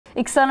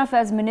External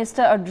Affairs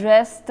Minister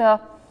addressed,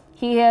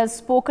 he has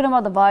spoken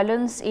about the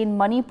violence in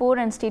Manipur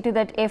and stated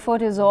that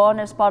effort is on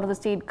as part of the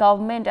state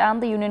government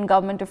and the union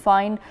government to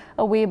find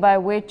a way by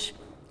which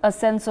a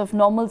sense of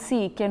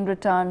normalcy can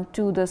return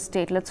to the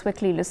state. Let's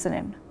quickly listen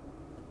in.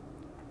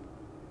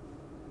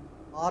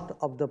 Part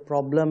of the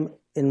problem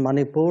in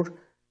Manipur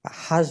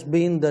has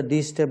been the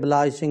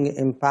destabilizing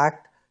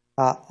impact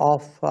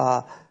of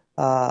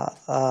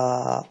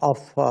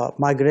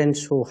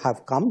migrants who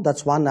have come.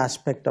 That's one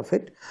aspect of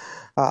it.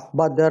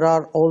 But there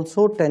are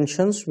also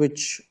tensions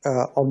which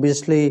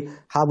obviously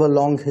have a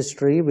long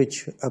history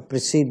which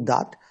precede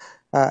that.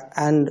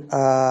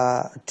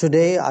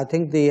 Today, I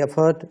think the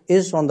effort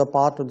is on the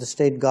part of the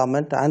state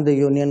government and the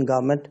union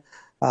government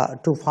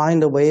to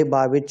find a way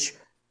by which,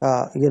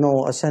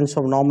 a sense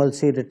of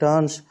normalcy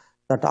returns,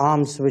 that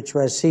arms which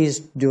were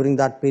seized during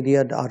that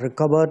period are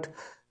recovered,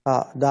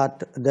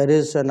 that there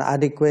is an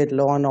adequate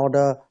law and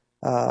order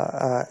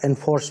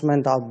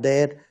enforcement out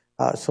there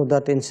so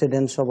that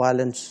incidents of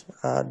violence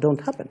don't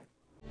happen.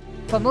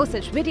 For more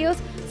such videos,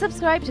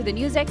 subscribe to the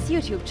NewsX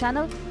YouTube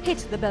channel,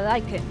 hit the bell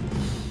icon.